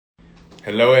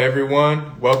Hello,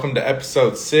 everyone. Welcome to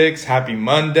episode 6. Happy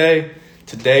Monday.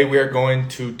 Today, we are going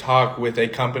to talk with a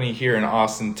company here in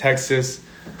Austin, Texas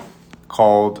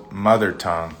called Mother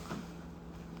Tongue.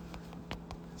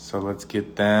 So let's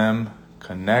get them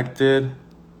connected.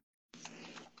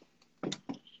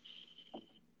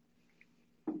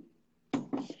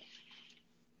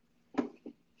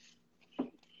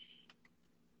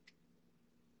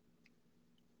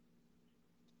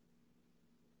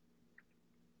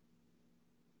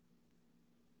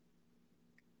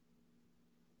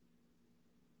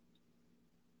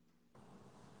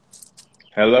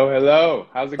 Hello.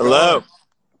 How's it Hello. going?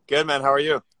 Good, man. How are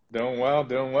you? Doing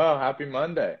well. Happy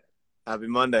Monday. Happy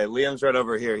Monday. Liam's right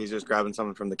over here. He's just grabbing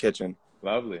something from the kitchen.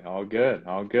 Lovely. All good.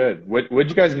 What'd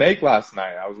you guys make last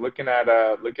night? I was looking at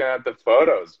the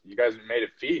photos. You guys made a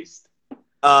feast.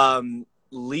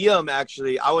 Liam,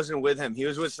 actually, I wasn't with him. He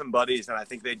was with some buddies, and I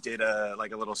think they did a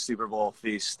little Super Bowl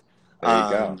feast. There you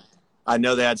go. I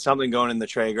know they had something going in the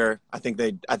Traeger. I think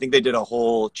they did a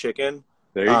whole chicken.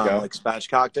 There you go. Like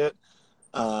spatchcocked it.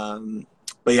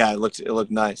 But yeah, it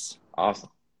looked nice. Awesome.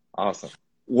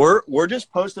 We're just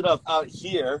posted up out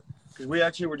here because we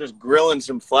actually were just grilling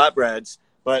some flatbreads.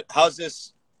 But how's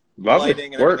this Lovely.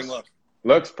 lighting and everything look?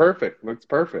 Looks perfect.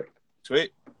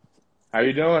 Sweet. How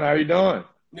you doing?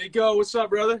 Nico, what's up,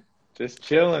 brother? Just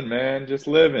chilling, man. Just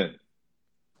living.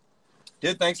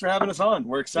 Dude, thanks for having us on.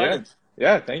 We're excited.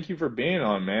 Yeah. Thank you for being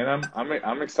on, man.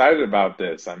 I'm excited about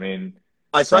this. I mean,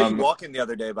 I saw you walking the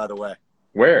other day, by the way.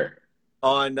 where?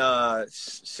 On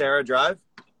Sarah Drive.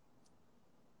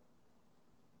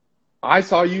 I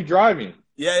saw you driving.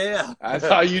 Yeah. I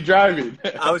saw you driving.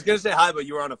 I was gonna say hi, but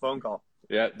you were on a phone call.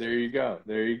 Yeah, there you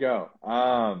go.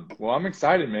 Well, I'm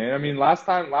excited, man. I mean, last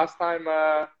time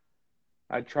I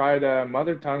tried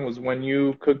Mother Tongue was when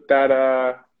you cooked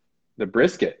that the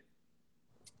brisket.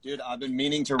 Dude, I've been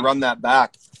meaning to run that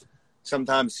back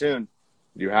sometime soon.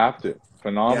 You have to.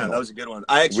 Phenomenal. Yeah, that was a good one.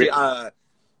 I actually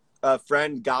a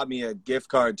friend got me a gift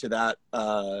card to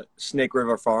that Snake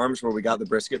River Farms where we got the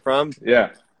brisket from.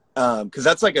 Yeah. Because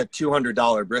that's like a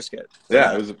 $200 brisket.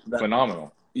 Yeah, it was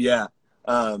phenomenal. Yeah.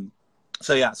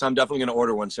 So I'm definitely gonna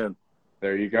order one soon.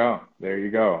 There you go.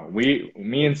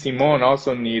 Me and Simone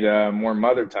also need more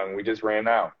Mother Tongue. We just ran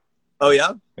out. Oh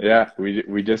yeah. Yeah,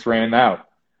 we just ran out.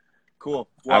 Cool.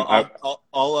 Well,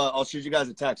 I'll shoot you guys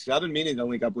a text. I've been meaning to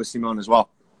link up with Simone as well.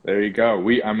 There you go.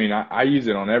 I use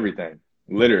it on everything.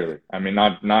 Literally. I mean,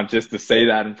 not just to say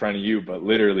that in front of you, but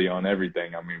literally on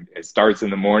everything. I mean, it starts in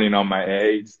the morning on my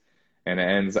eggs, and it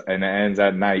ends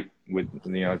at night with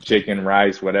chicken,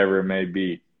 rice, whatever it may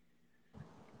be.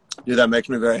 Dude, that makes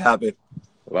me very happy.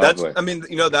 Lovely.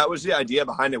 That was the idea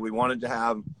behind it. We wanted to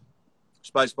have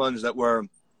spice blends that were,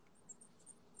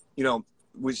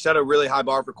 we set a really high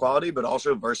bar for quality, but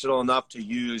also versatile enough to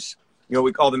use,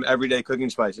 we call them everyday cooking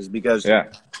spices because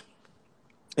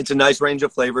it's a nice range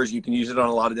of flavors. You can use it on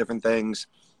a lot of different things.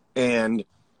 And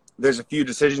there's a few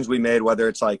decisions we made, whether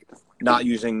it's like not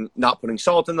putting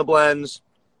salt in the blends,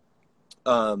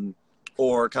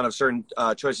 or kind of certain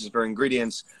choices for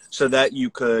ingredients so that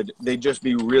they'd just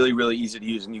be really, really easy to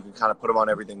use and you can kind of put them on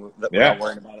everything without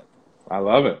worrying about it. I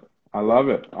love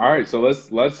it. All right. So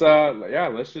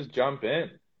let's just jump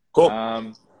in. Cool.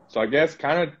 So I guess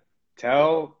kind of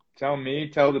tell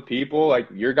the people like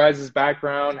your guys'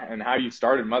 background and how you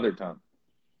started Mother Tongue.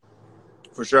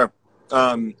 For sure.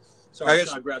 Sorry,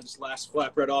 I grabbed this last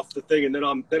flatbread off the thing, and then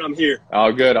I'm here.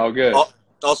 All good.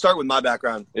 I'll start with my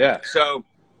background. Yeah. So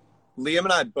Liam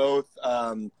and I both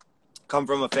come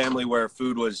from a family where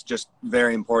food was just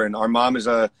very important. Our mom is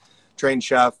a trained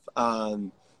chef,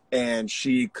 and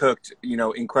she cooked,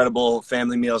 incredible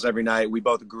family meals every night. We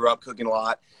both grew up cooking a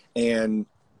lot, and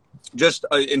just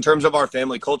in terms of our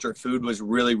family culture, food was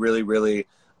really, really, really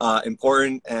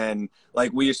important. And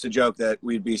like we used to joke that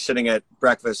we'd be sitting at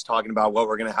breakfast talking about what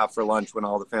we're going to have for lunch when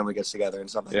all the family gets together and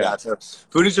stuff like that. So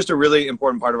food is just a really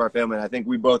important part of our family. And I think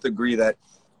we both agree that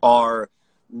our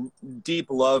deep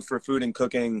love for food and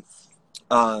cooking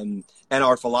and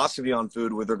our philosophy on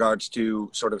food with regards to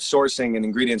sort of sourcing and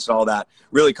ingredients and all that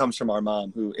really comes from our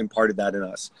mom, who imparted that in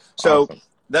us. So awesome.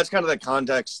 That's kind of the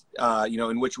context,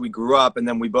 in which we grew up, and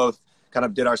then we both kind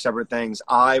of did our separate things.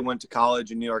 I went to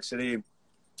college in New York City,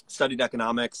 studied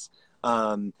economics,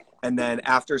 and then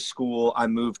after school, I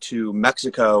moved to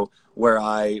Mexico, where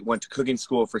I went to cooking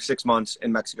school for 6 months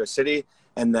in Mexico City,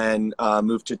 and then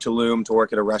moved to Tulum to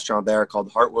work at a restaurant there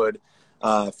called Heartwood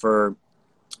for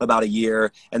about a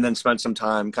year, and then spent some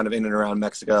time kind of in and around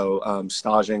Mexico,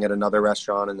 staging at another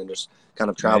restaurant, and then just kind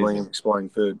of traveling and exploring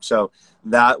food. So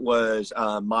that was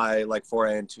my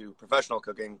foray into professional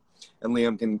cooking, and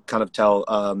Liam can kind of tell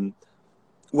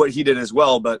what he did as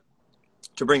well. But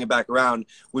to bring it back around,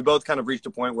 we both kind of reached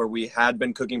a point where we had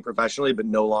been cooking professionally, but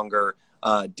no longer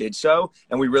did so.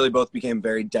 And we really both became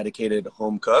very dedicated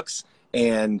home cooks.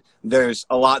 And there's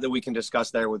a lot that we can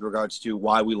discuss there with regards to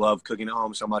why we love cooking at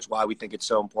home so much, why we think it's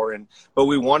so important. But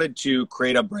we wanted to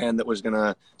create a brand that was going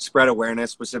to spread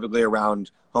awareness specifically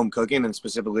around home cooking and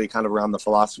specifically kind of around the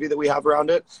philosophy that we have around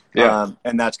it. Yeah.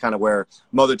 And that's kind of where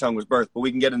Mother Tongue was birthed. But we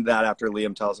can get into that after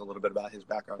Liam tells a little bit about his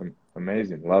background.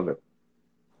 Amazing. Love it.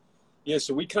 Yeah,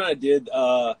 so we kind of did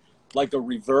like a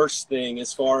reverse thing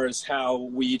as far as how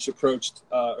we each approached,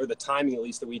 or the timing at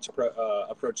least that we each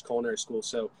approached culinary school.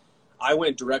 So I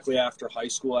went directly after high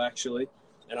school, actually,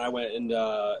 and I went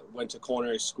to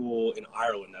culinary school in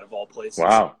Ireland, out of all places.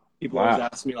 Wow. People always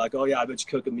ask me, like, oh, yeah, I bet you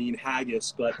cook a mean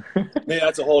haggis, but maybe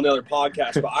that's a whole nother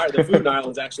podcast. But the food in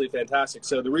Ireland is actually fantastic.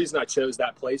 So the reason I chose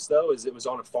that place, though, is it was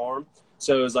on a farm.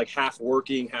 So it was like half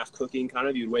working, half cooking kind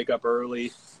of. You'd wake up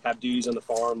early, have duties on the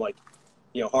farm, like,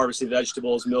 you know, harvesting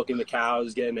vegetables, milking the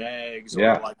cows, getting eggs,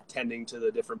 or like tending to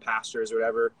the different pastures or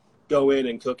whatever. Go in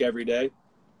and cook every day.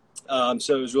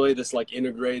 So it was really this like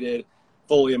integrated,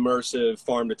 fully immersive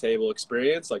farm to table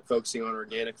experience, like focusing on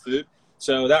organic food.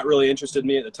 So that really interested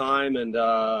me at the time. And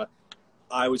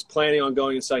I was planning on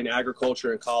going and studying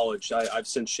agriculture in college. I've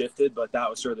since shifted, but that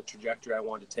was sort of the trajectory I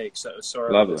wanted to take. So it was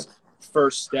sort of this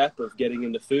first step of getting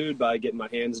into food by getting my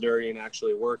hands dirty and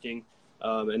actually working,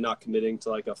 and not committing to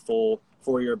like a full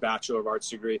 4-year Bachelor of Arts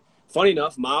degree. Funny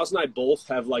enough, Miles and I both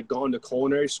have like gone to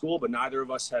culinary school, but neither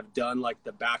of us have done like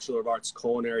the Bachelor of Arts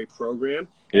culinary program.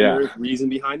 And there's reason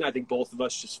behind that. I think both of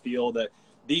us just feel that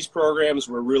these programs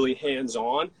were really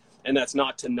hands-on, and that's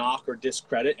not to knock or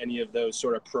discredit any of those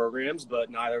sort of programs,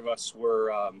 but neither of us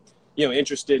were,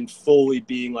 interested in fully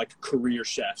being like career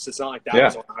chefs. It's not like that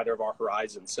was on either of our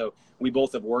horizons. So we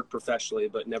both have worked professionally,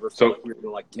 but never felt like we were going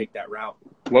to like take that route.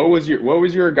 What was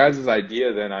your guys'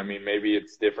 idea then? I mean, maybe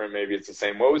it's different, maybe it's the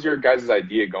same. What was your guys'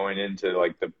 idea going into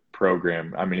like the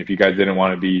program? I mean, if you guys didn't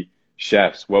want to be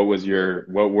chefs, what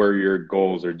were your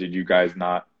goals, or did you guys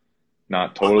not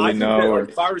totally know?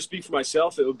 If I were to speak for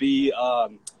myself, it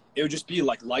would just be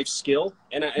like life skill.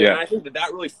 And I think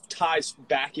that really ties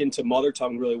back into Mother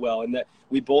Tongue really well, and that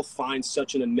we both find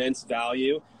such an immense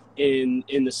value in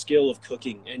the skill of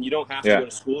cooking. And you don't have to go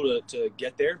to school to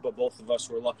get there, but both of us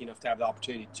were lucky enough to have the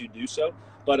opportunity to do so.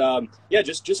 But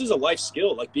just as a life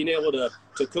skill, like being able to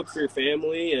cook for your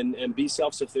family and be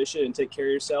self-sufficient and take care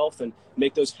of yourself and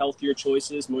make those healthier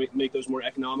choices, make those more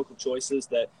economical choices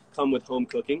that come with home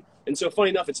cooking. And so funny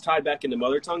enough, it's tied back into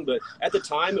Mother Tongue, but at the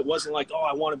time it wasn't like, oh,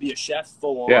 I want to be a chef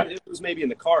full on. It was maybe in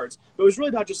the cards, but it was really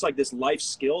about just like this life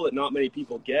skill that not many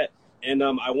people get. And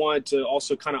I wanted to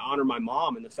also kind of honor my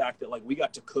mom and the fact that like we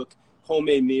got to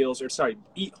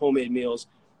eat homemade meals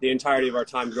the entirety of our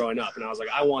time growing up. And I was like,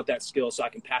 I want that skill so I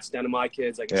can pass it down to my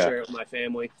kids. I can share it with my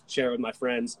family, share it with my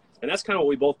friends. And that's kind of what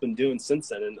we've both been doing since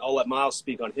then. And I'll let Miles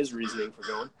speak on his reasoning for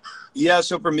going. Yeah,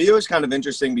 so for me, it was kind of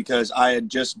interesting because I had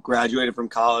just graduated from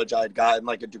college. I had gotten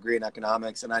like a degree in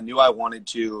economics, and I knew I wanted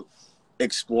to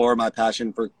explore my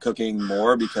passion for cooking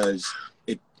more because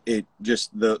it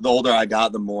just, the older I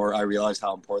got, the more I realized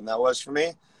how important that was for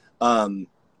me.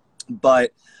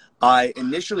 But I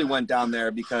initially went down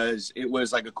there because it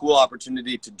was like a cool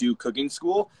opportunity to do cooking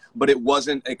school, but it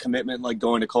wasn't a commitment like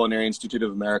going to Culinary Institute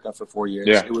of America for 4 years.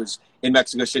 It was in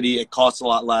Mexico City. It costs a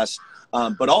lot less.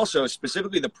 But also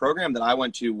specifically the program that I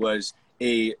went to was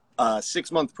a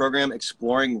 6-month program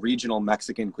exploring regional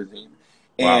Mexican cuisine.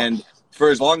 Wow. And for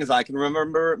as long as I can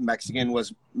remember, Mexican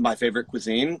was my favorite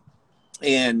cuisine.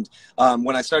 And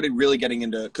when I started really getting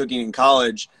into cooking in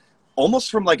college,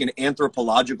 almost from like an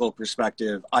anthropological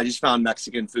perspective, I just found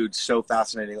Mexican food so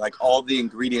fascinating. Like all the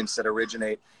ingredients that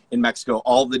originate in Mexico,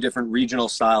 all the different regional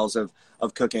styles of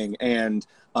cooking. And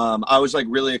I was like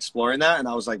really exploring that. And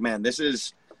I was like, man,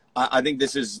 I think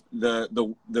this is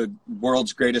the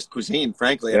world's greatest cuisine,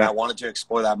 frankly. And I wanted to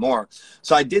explore that more.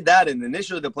 So I did that. And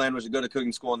initially the plan was to go to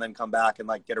cooking school and then come back and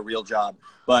like get a real job.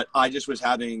 But I just was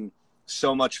having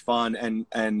so much fun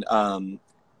and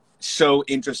so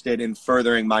interested in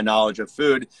furthering my knowledge of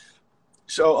food.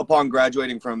 So upon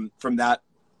graduating from that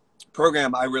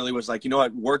program, I really was like, you know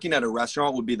what, working at a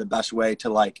restaurant would be the best way to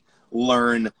like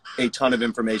learn a ton of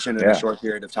information in a short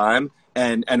period of time.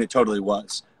 And it totally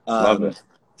was. Love it.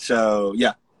 So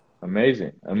yeah.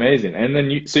 Amazing. And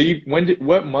then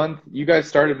what month you guys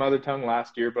started Mother Tongue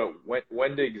last year, but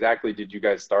when exactly did you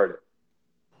guys start it?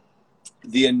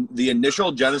 The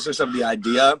initial genesis of the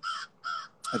idea,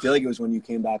 I feel like it was when you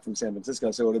came back from San Francisco,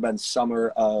 so it would have been summer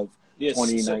of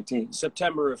 2019.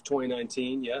 September of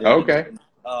 2019, yeah. Okay.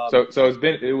 So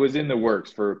it was in the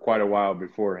works for quite a while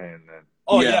beforehand then.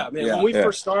 Oh yeah, man. When we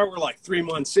first started, we're like 3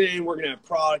 months in, we're gonna have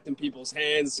product in people's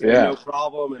hands, no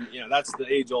problem. And that's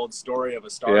the age-old story of a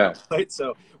startup, right?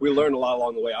 So we learned a lot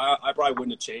along the way. I probably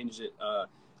wouldn't have changed it,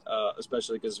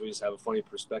 especially because we just have a funny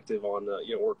perspective on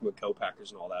working with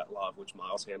co-packers and all that, a lot of which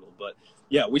Miles handled. But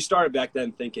yeah, we started back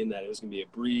then thinking that it was gonna be a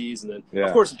breeze, and then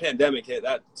of course the pandemic hit.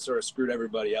 That sort of screwed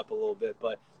everybody up a little bit.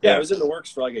 But it was in the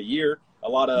works for like a year. A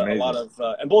lot of,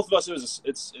 and both of us,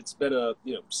 it's been a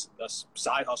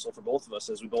side hustle for both of us,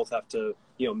 as we both have to,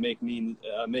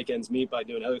 make ends meet by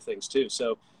doing other things too.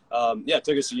 So, it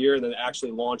took us a year, and then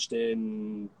actually launched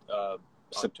in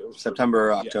September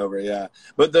or October. Yeah.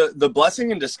 But the blessing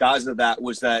in disguise of that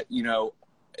was that,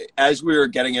 as we were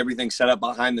getting everything set up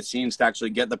behind the scenes to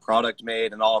actually get the product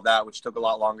made and all of that, which took a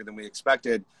lot longer than we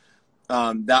expected,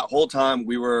 that whole time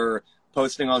we were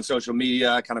posting on social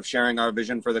media, kind of sharing our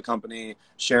vision for the company,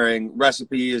 sharing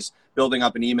recipes, building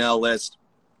up an email list.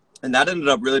 And that ended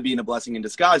up really being a blessing in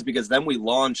disguise, because then we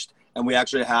launched and we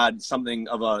actually had something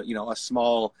of a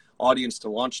small audience to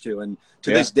launch to. And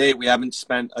to this date, we haven't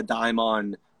spent a dime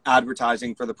on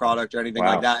advertising for the product or anything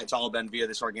like that. It's all been via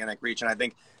this organic reach. And I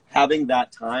think having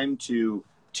that time to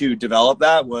develop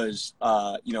that was,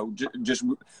 just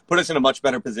put us in a much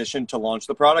better position to launch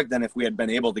the product than if we had been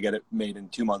able to get it made in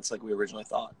 2 months like we originally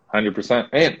thought.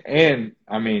 100%. And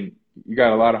I mean, you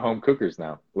got a lot of home cookers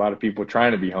now. A lot of people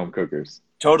trying to be home cookers.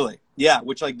 Totally. Yeah.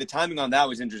 Which, like, the timing on that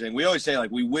was interesting. We always say,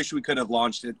 like, we wish we could have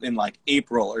launched it in like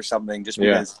April or something, just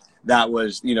because that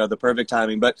was, the perfect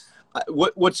timing. But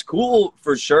what's cool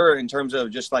for sure in terms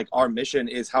of just like our mission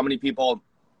is how many people,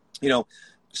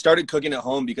 started cooking at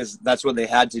home because that's what they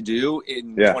had to do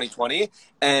in 2020.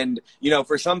 And,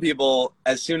 for some people,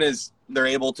 as soon as they're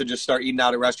able to just start eating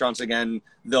out at restaurants again,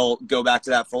 they'll go back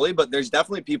to that fully. But there's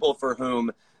definitely people for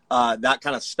whom that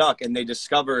kind of stuck, and they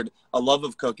discovered a love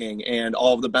of cooking and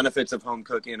all of the benefits of home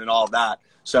cooking and all of that.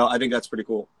 So I think that's pretty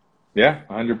cool. Yeah,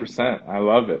 100%. I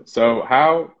love it. So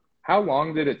how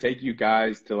long did it take you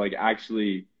guys to like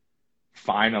actually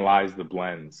finalize the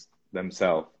blends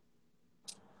themselves?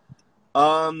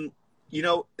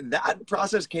 That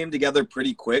process came together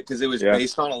pretty quick because it was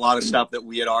based on a lot of stuff that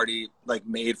we had already like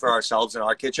made for ourselves in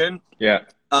our kitchen. Yeah.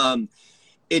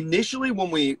 Initially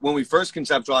when we first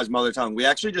conceptualized Mother Tongue, we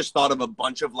actually just thought of a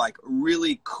bunch of like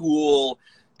really cool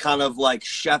kind of like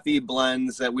chefy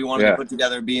blends that we wanted to put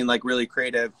together, being like really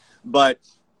creative. But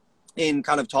in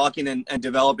kind of talking and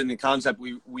developing the concept,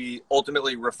 we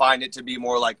ultimately refined it to be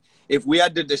more like, if we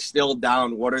had to distill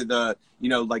down what are the,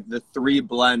 like the 3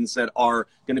 blends that are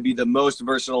going to be the most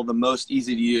versatile, the most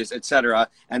easy to use, etc.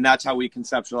 And that's how we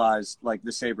conceptualized like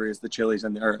the savories, the chilies,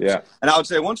 and the herbs. Yeah. And I would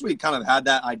say once we kind of had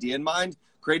that idea in mind,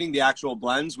 creating the actual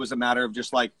blends was a matter of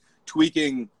just like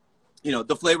tweaking,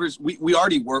 the flavors. We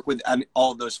already work with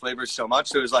all of those flavors so much.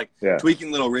 So it was like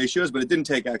tweaking little ratios, but it didn't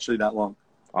take actually that long.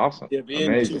 Awesome. Yeah, being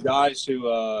Amazing. 2 guys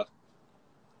who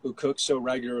cook so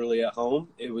regularly at home,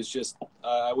 it was just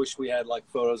I wish we had like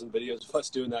photos and videos of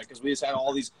us doing that, because we just had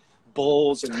all these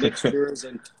bowls and mixtures,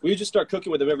 and we would just start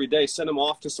cooking with them every day, send them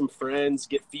off to some friends,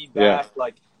 get feedback.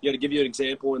 Like, to give you an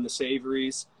example, in the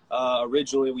savories,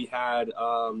 originally we had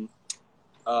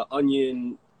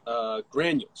onion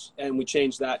granules, and we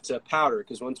changed that to powder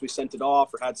because once we sent it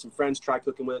off or had some friends try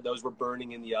cooking with it, those were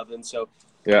burning in the oven. So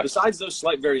besides those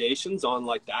slight variations on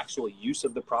like the actual use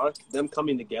of the product, them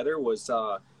coming together was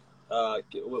like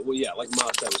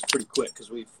Miles said, was pretty quick because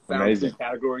we found 3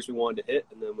 categories we wanted to hit,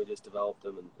 and then we just developed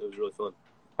them, and it was really fun.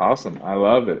 Awesome. I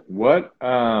love it. What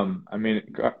kind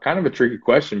of a tricky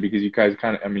question, because you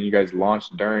guys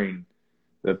launched during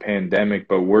the pandemic,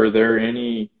 but were there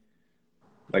any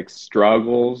like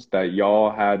struggles that y'all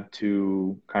had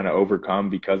to kind of overcome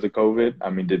because of COVID? I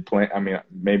mean, did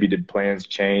plans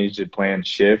change? Did plans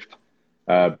shift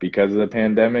because of the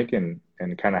pandemic? And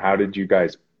kind of how did you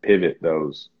guys pivot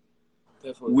those?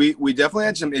 Definitely. We definitely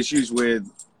had some issues with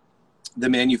the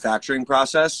manufacturing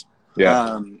process.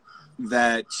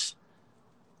 That,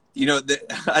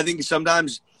 I think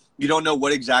sometimes you don't know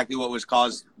what was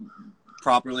caused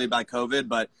properly by COVID,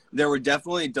 but there were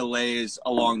definitely delays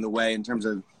along the way in terms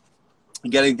of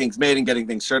getting things made and getting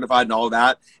things certified and all of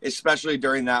that, especially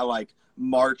during that like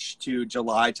March to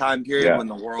July time period when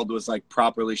the world was like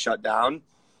properly shut down.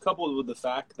 Coupled with the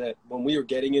fact that when we were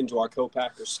getting into our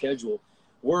co-packer schedule,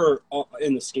 we're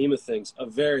in the scheme of things a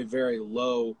very, very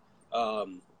low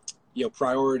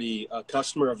priority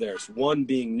customer of theirs, 1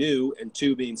 being new and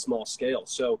 2 being small scale.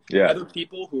 So other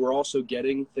people who were also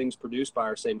getting things produced by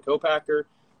our same co-packer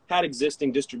had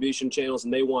existing distribution channels,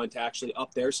 and they wanted to actually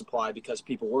up their supply because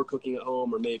people were cooking at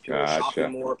home, or maybe people were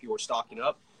shopping more, people were stocking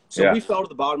up. So we fell to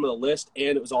the bottom of the list,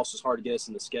 and it was also hard to get us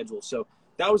in the schedule. So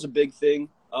that was a big thing.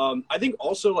 I think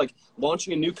also like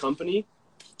launching a new company,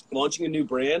 launching a new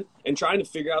brand, and trying to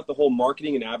figure out the whole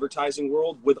marketing and advertising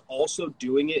world with also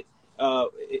doing it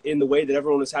in the way that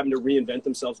everyone was having to reinvent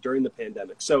themselves during the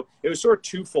pandemic. So it was sort of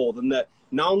twofold in that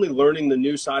not only learning the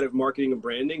new side of marketing and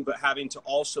branding, but having to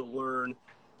also learn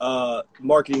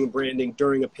marketing and branding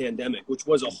during a pandemic, which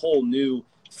was a whole new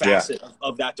facet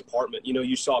of that department. You know,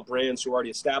 you saw brands who were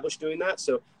already established doing that.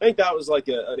 So I think that was like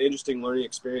an interesting learning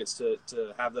experience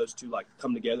to have those two like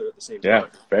come together at the same time. Yeah,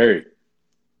 very,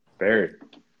 very.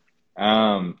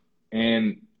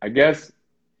 And I guess,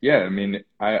 yeah, I mean,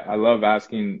 I love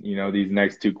asking, you know, these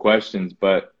next two questions,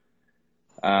 but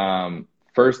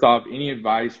first off, any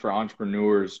advice for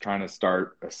entrepreneurs trying to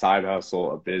start a side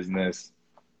hustle, a business?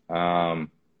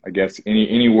 I guess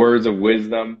any words of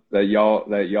wisdom that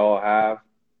y'all have?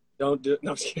 Don't do it.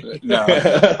 No, I'm just kidding. No.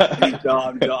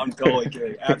 I'm totally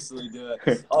kidding. Absolutely do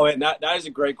it. Oh, and that is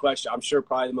a great question. I'm sure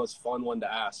probably the most fun one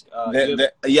to ask. I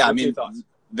mean,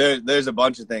 there's a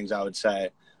bunch of things I would say.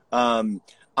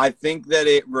 I think that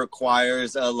it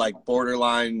requires a like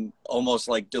borderline, almost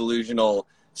like delusional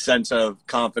sense of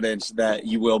confidence that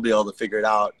you will be able to figure it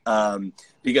out.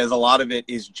 Because a lot of it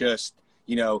is just,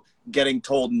 you know, getting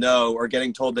told no or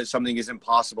getting told that something is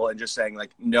impossible and just saying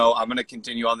like, no, I'm going to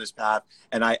continue on this path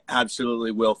and I absolutely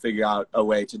will figure out a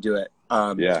way to do it.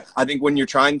 I think when you're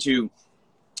trying to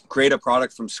create a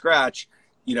product from scratch,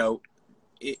 you know,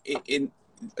 in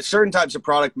certain types of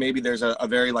product, maybe there's a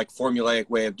very like formulaic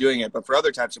way of doing it, but for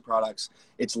other types of products,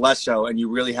 it's less so. And you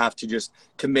really have to just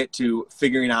commit to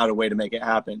figuring out a way to make it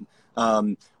happen.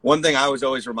 One thing I was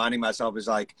always reminding myself is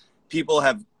like, people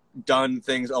have done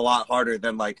things a lot harder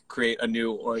than like create a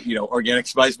new or, you know, organic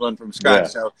spice blend from scratch.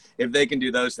 So if they can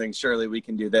do those things, surely we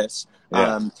can do this.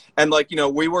 And like, you know,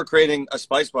 we were creating a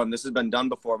spice blend. This has been done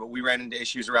before, but we ran into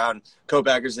issues around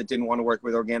co-packers that didn't want to work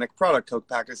with organic product,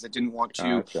 co-packers that didn't want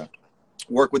to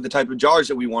work with the type of jars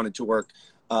that we wanted to work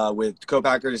with,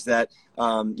 co-packers that,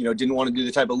 you know, didn't want to do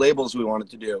the type of labels we wanted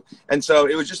to do. And so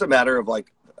it was just a matter of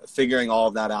like figuring all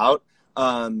of that out.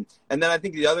 And then I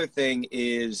think the other thing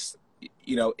is,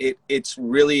 you know, it's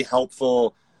really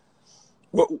helpful.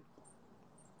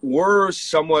 We're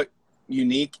somewhat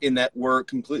unique in that we're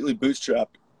completely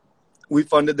bootstrapped. We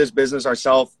funded this business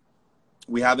ourselves.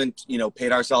 We haven't, you know,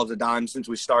 paid ourselves a dime since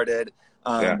we started.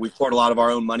 We've poured a lot of our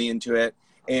own money into it.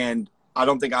 And I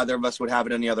don't think either of us would have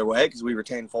it any other way because we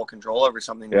retain full control over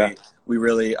something we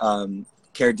really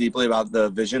care deeply about the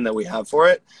vision that we have for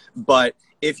it. But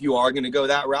if you are going to go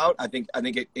that route, I think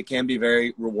it can be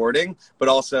very rewarding, but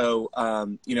also,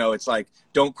 you know, it's like,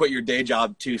 don't quit your day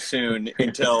job too soon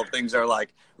until things are like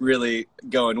really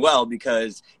going well,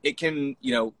 because it can,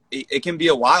 you know, it can be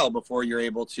a while before you're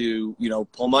able to, you know,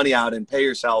 pull money out and pay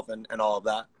yourself and all of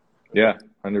that. Yeah.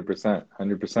 100%.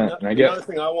 And another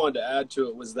thing I wanted to add to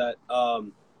it was that,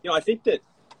 you know, I think that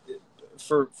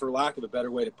for lack of a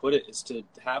better way to put it, is to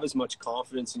have as much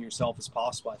confidence in yourself as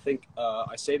possible. I think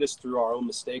I say this through our own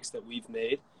mistakes that we've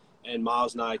made, and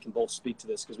Miles and I can both speak to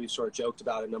this because we've sort of joked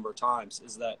about it a number of times,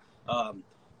 is that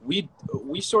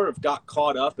we sort of got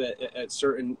caught up at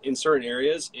certain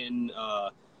areas in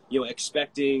you know,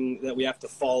 expecting that we have to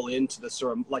fall into the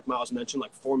sort of, like Miles mentioned,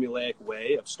 like formulaic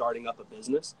way of starting up a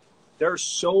business. There are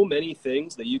so many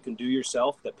things that you can do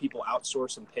yourself that people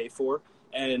outsource and pay for.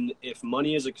 And if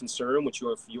money is a concern, which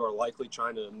you are likely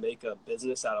trying to make a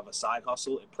business out of a side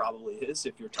hustle, it probably is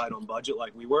if you're tight on budget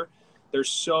like we were. There's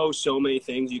so many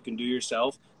things you can do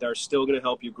yourself that are still going to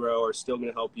help you grow, or still going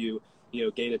to help you, you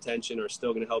know, gain attention, or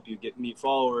still going to help you meet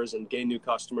followers and gain new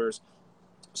customers.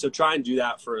 So try and do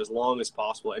that for as long as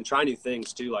possible, and try new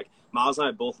things too. Like Miles and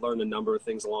I both learned a number of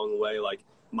things along the way. Like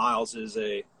Miles is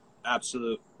a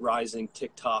absolute rising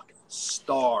TikTok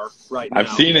star right now.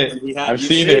 I've seen it. You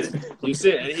see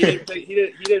it. And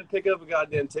he didn't pick up a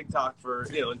goddamn TikTok for,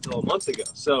 you know, until a month ago.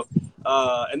 So,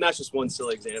 and that's just one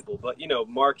silly example. But, you know,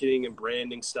 marketing and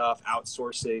branding stuff,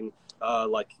 outsourcing,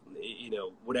 like, you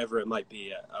know, whatever it might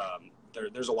be.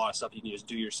 There's a lot of stuff you can just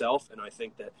do yourself, and I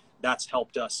think that's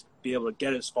helped us be able to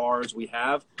get as far as we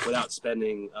have without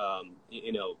spending,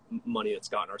 you know, money that's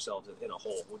gotten ourselves in a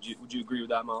hole. Would you agree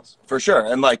with that, Miles? For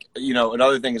sure. And like, you know,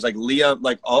 another thing is like Liam,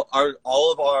 like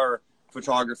all of our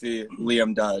photography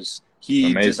Liam does.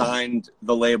 He designed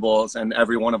the labels and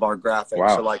every one of our graphics.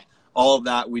 Wow. So like all of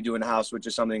that we do in house, which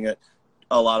is something that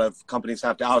a lot of companies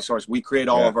have to outsource. We create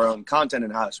all of our own content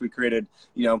in house. We created,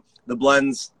 you know, the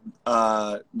blends.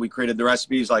 We created the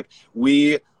recipes. Like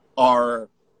we are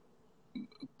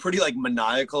pretty like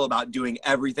maniacal about doing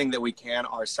everything that we can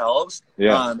ourselves.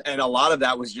 And a lot of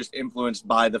that was just influenced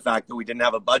by the fact that we didn't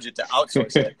have a budget to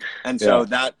outsource it. And so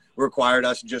that required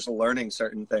us just learning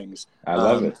certain things. I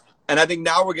love it. And I think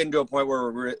now we're getting to a point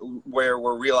where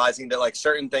we're realizing that like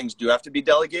certain things do have to be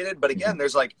delegated. But again,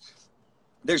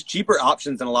 there's cheaper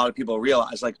options than a lot of people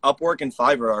realize. Like Upwork and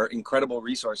Fiverr are incredible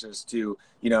resources to,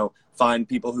 find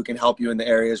people who can help you in the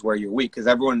areas where you're weak. Because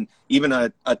everyone, even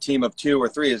a team of 2 or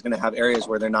 3 is going to have areas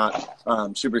where they're not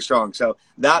super strong. So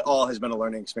that all has been a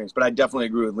learning experience. But I definitely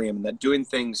agree with Liam that doing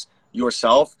things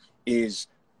yourself is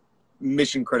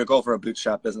mission critical for a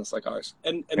bootstrap business like ours.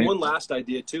 And one last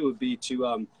idea too would be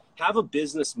to have a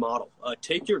business model.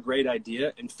 Take your great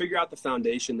idea and figure out the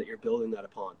foundation that you're building that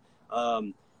upon.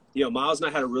 Miles and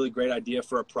I had a really great idea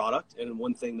for a product, and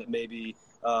one thing that maybe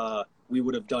we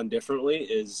would have done differently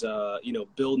is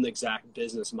build an exact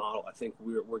business model. I think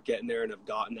we're getting there and have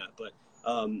gotten that, but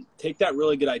take that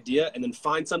really good idea and then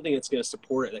find something that's going to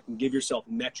support it, that can give yourself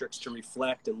metrics to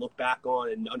reflect and look back on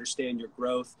and understand your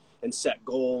growth and set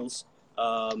goals.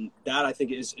 That I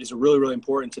think is really, really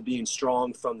important to being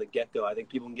strong from the get-go. I think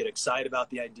people can get excited about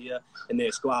the idea and they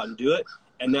just go out and do it,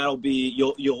 and that'll be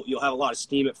you'll have a lot of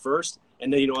steam at first,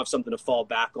 and then you don't have something to fall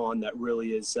back on that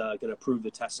really is going to prove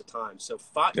the test of time. So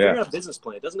figure out a business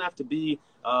plan. It doesn't have to be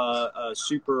a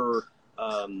super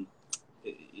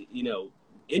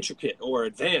intricate or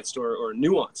advanced or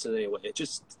nuanced in any way. It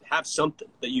just have something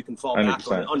that you can fall 100%.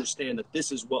 Back on and understand that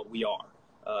this is what we are.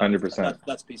 100%.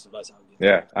 That's a piece of advice I would give.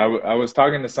 Yeah, I was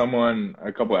talking to someone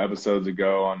a couple episodes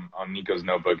ago on Nico's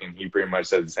Notebook, and he pretty much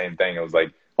said the same thing. It was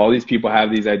like all these people have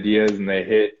these ideas and they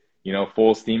hit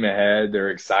full steam ahead.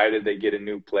 They're excited. They get a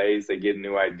new place. They get a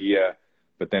new idea,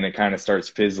 but then it kind of starts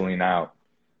fizzling out.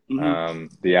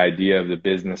 Mm-hmm. The idea of the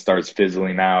business starts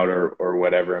fizzling out or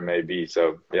whatever it may be.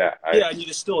 So, yeah. And you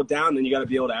distill it down, then you got to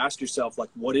be able to ask yourself, like,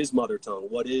 what is Mother Tongue?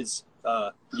 What is,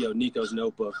 Nico's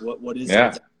Notebook? What is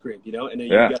Crib, and then you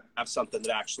got to have something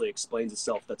that actually explains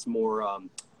itself that's more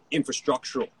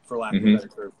infrastructural, for lack of a better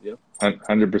term.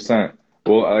 100%.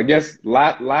 Well, I guess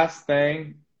last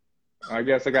thing, I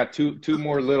guess I got two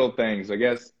more little things. I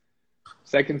guess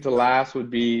second to last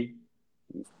would be,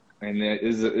 and it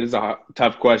is a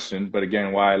tough question, but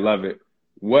again, why I love it.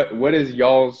 What is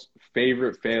y'all's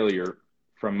favorite failure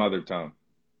from Mother Tongue?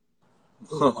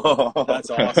 That's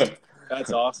awesome.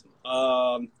 That's awesome.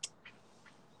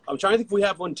 I'm trying to think if we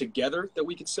have one together that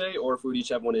we could say, or if we would each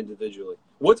have one individually.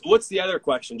 What's the other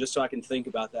question, just so I can think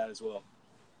about that as well?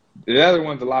 The other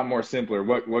one's a lot more simpler.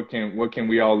 What can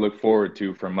we all look forward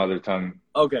to from Mother Tongue?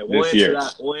 Okay, we'll answer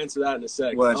that. We'll answer that in a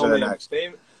second. We'll answer that next.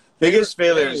 Biggest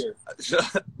failures.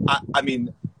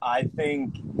 I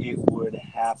think it would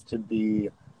have to be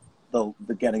the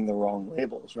getting the wrong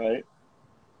labels, right?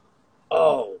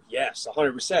 Oh yes,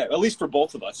 100%. At least for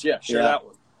both of us. Yeah, share that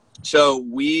one. So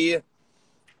we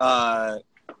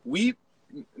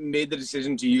made the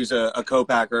decision to use a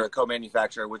co-packer, a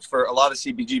co-manufacturer, which for a lot of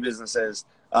CPG businesses,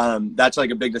 that's like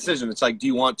a big decision. It's like, do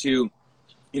you want to,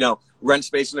 rent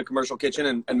space in a commercial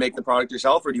kitchen and make the product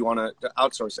yourself, or do you want to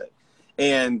outsource it?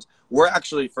 And we're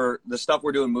actually, for the stuff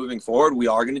we're doing moving forward, we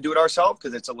are going to do it ourselves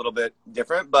because it's a little bit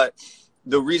different. But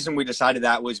the reason we decided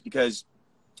that was because,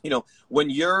 when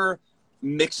you're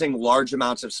mixing large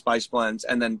amounts of spice blends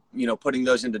and then, putting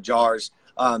those into jars,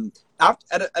 at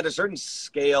a certain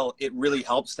scale, it really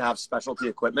helps to have specialty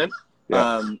equipment,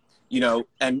 and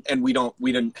we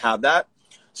didn't have that.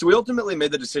 So we ultimately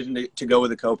made the decision to go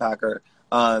with a co-packer.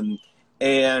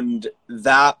 And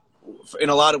that, in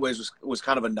a lot of ways, was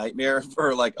kind of a nightmare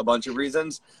for like a bunch of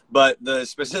reasons. But the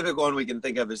specific one we can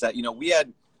think of is that, we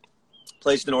had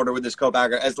placed an order with this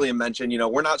co-packer. As Liam mentioned,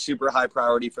 we're not super high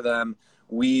priority for them.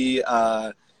 We,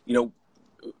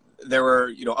 there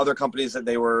were, other companies that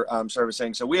they were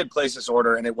servicing. So we had placed this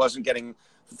order and it wasn't getting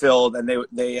filled. And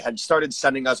they had started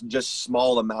sending us just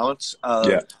small amounts of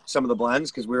some of the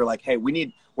blends, because we were like, hey,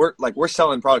 we're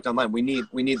selling product online. We need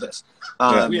this.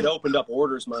 We had opened up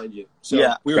orders, mind you.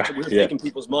 So we were taking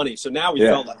people's money. So now we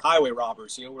felt like highway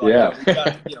robbers. We're like, we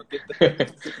got to get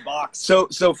the box.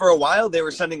 So for a while they were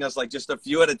sending us like just a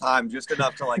few at a time, just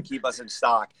enough to like keep us in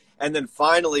stock. And then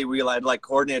finally we had like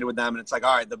coordinated with them, and it's like,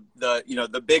 all right,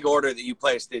 the big order that you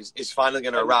placed is finally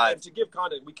going to arrive. And to give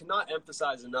context, we cannot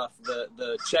emphasize enough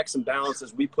the checks and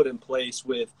balances we put in place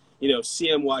with,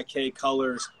 CMYK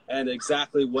colors and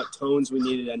exactly what tones we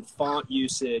needed, and font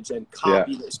usage and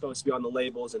copy that's supposed to be on the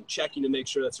labels, and checking to make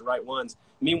sure that's the right ones.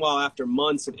 Meanwhile, after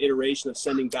months of iteration of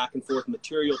sending back and forth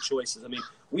material choices,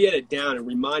 we had it down and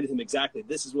reminded him exactly,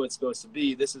 this is what it's supposed to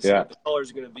be. This is what the colors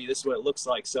are going to be. This is what it looks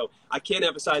like. So I can't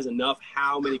emphasize enough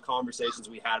how many conversations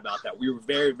we had about that. We were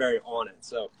very, very on it.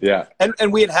 So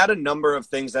and we had a number of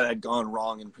things that had gone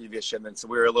wrong in previous shipments, so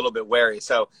we were a little bit wary.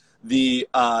 So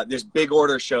this big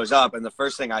order shows up, and the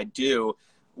first thing I do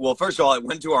well, first of all, it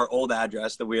went to our old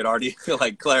address that we had already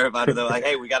like clarified. They're like,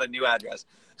 hey, we got a new address.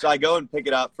 So I go and pick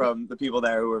it up from the people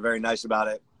there who were very nice about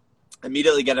it.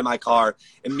 Immediately get in my car,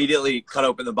 immediately cut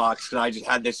open the box, and I just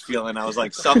had this feeling. I was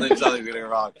like, something's going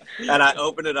wrong. And I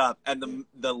opened it up, and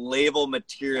the label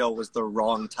material was the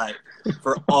wrong type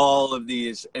for all of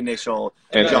these initial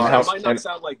jars. It might not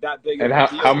sound like that big. And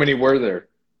how many were there?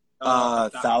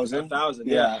 1,000. 1,000,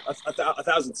 yeah.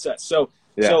 1,000 sets. So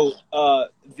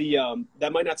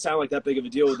that might not sound like that big of a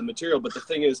deal with the material, but the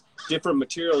thing is, different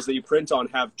materials that you print on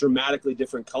have dramatically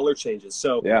different color changes.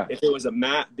 So if it was a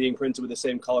matte being printed with the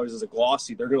same colors as a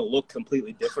glossy, they're going to look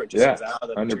completely different just because how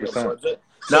the material absorbs it.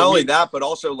 Not only that, but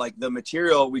also like the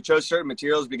material. We chose certain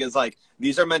materials because like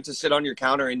these are meant to sit on your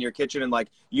counter in your kitchen, and like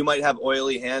you might have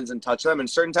oily hands and touch them. And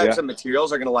certain types of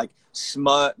materials are going to like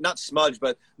not smudge,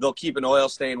 but they'll keep an oil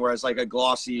stain. Whereas like a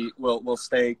glossy will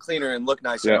stay cleaner and look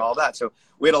nice and all that. So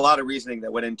we had a lot of reasoning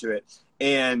that went into it.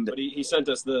 But he sent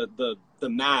us the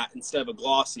matte instead of a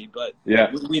glossy. But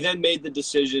we then made the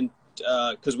decision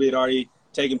because we had already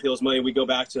taken Peel's money. We go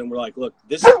back to him. We're like, look,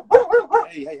 this. Hey.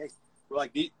 We're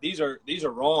like, these are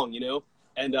wrong, you know?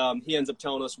 And he ends up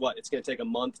telling us it's going to take a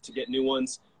month to get new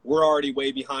ones. We're already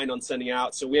way behind on sending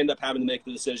out. So we end up having to make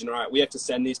the decision, all right, we have to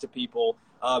send these to people.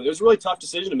 It was a really tough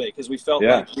decision to make because we felt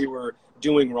like we were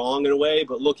doing wrong in a way,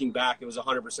 but looking back, it was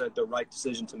 100% the right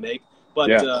decision to make.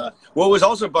 But what was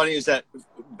also funny is that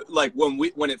like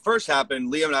when it first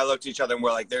happened, Liam and I looked at each other and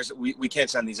we're like, we can't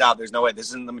send these out. There's no way. This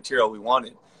isn't the material we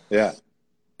wanted. Yeah.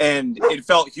 And it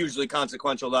felt hugely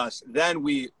consequential to us. Then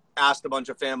we asked a bunch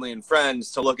of family and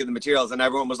friends to look at the materials, and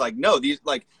everyone was like, no, these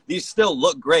still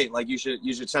look great. Like you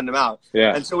should send them out.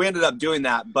 Yeah. And so we ended up doing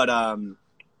that. But at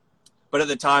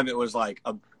the time it was like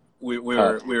we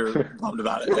were bummed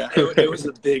about it. Yeah. It was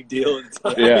a big deal at the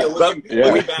time. Yeah. Looking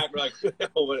back, we're like,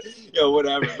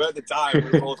 whatever. But at the time, we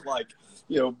were both like,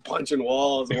 punching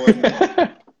walls. You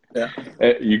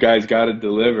guys got it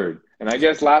delivered. And I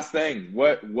guess last thing,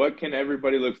 what can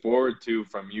everybody look forward to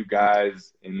from you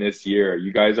guys in this year?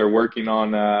 You guys are working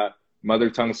on Mother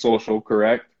Tongue Social,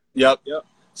 correct? Yep.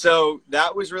 So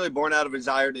that was really born out of a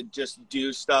desire to just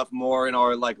do stuff more in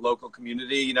our like local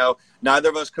community. Neither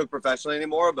of us cook professionally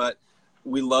anymore, but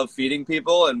we love feeding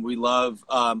people and we love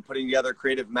putting together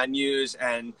creative menus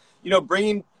and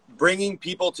bringing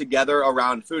people together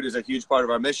around food is a huge part of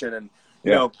our mission. And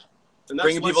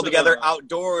bringing people together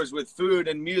outdoors with food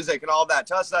and music and all that.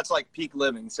 To us, that's like peak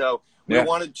living. So we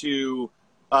wanted to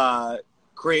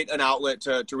create an outlet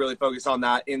to really focus on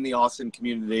that in the Austin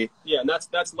community. Yeah, and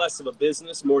that's less of a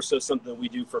business, more so something we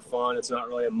do for fun. It's not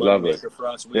really a money maker for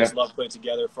us. We just love putting it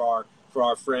together for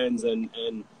our friends and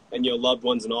loved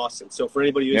ones in Austin. So for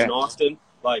anybody who's in Austin,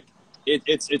 like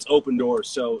it's open doors.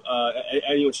 So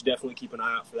anyone should definitely keep an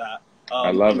eye out for that.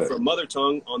 I love it. For Mother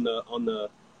Tongue on the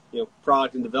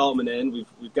product and development end,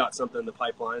 we've got something in the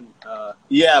pipeline.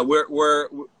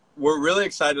 We're really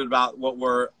excited about what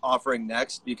we're offering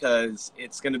next because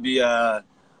it's going to be a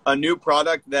new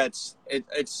product it's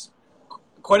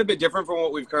quite a bit different from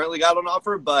what we've currently got on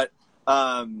offer, but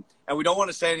and we don't want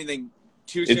to say anything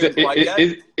too soon yet.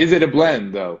 Is it a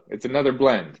blend though? It's another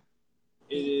blend.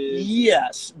 It is.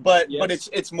 Yes, but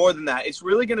it's more than that. It's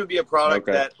really going to be a product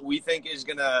that we think is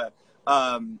going to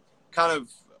kind of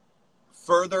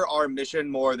further our mission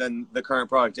more than the current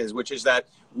product is, which is that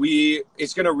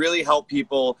it's going to really help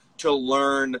people to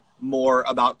learn more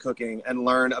about cooking and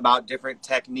learn about different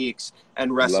techniques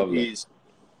and recipes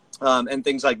and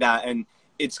things like that. And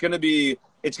it's going to be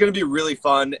really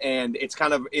fun, and it's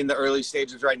kind of in the early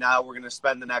stages right now. We're going to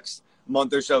spend the next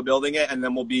month or so building it, and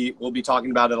then we'll be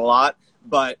talking about it a lot.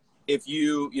 But if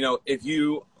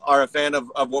you are a fan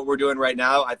of what we're doing right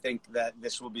now, I think that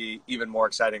this will be even more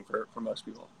exciting for most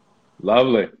people.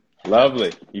 Lovely.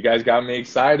 You guys got me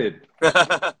excited.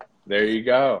 There you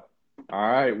go.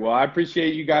 All right. Well, I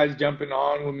appreciate you guys jumping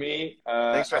on with me.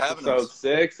 Thanks for having us. Episode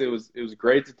 6. It was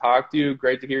great to talk to you.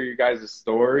 Great to hear your guys'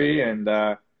 story, and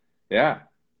to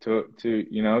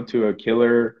a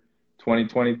killer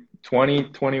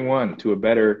 2021 to a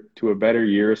better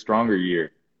year, a stronger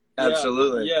year.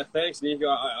 Absolutely. Yeah. Thanks, Nico.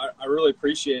 I really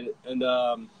appreciate it, and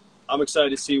I'm excited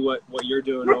to see what you're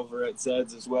doing over at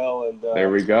Zed's as well. And there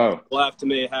we go. We'll have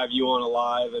to have you on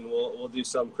live, and we'll do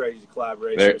some crazy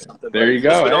collaboration or something. There you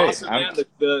go. Hey, awesome, man.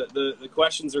 The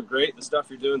questions are great. The stuff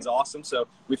you're doing is awesome. So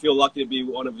we feel lucky to be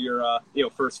one of your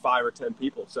first 5 or 10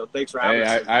 people. So thanks for having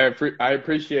us. I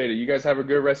appreciate it. You guys have a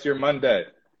good rest of your Monday.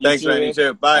 Thanks, man. You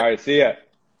too. Bye. All right. See ya.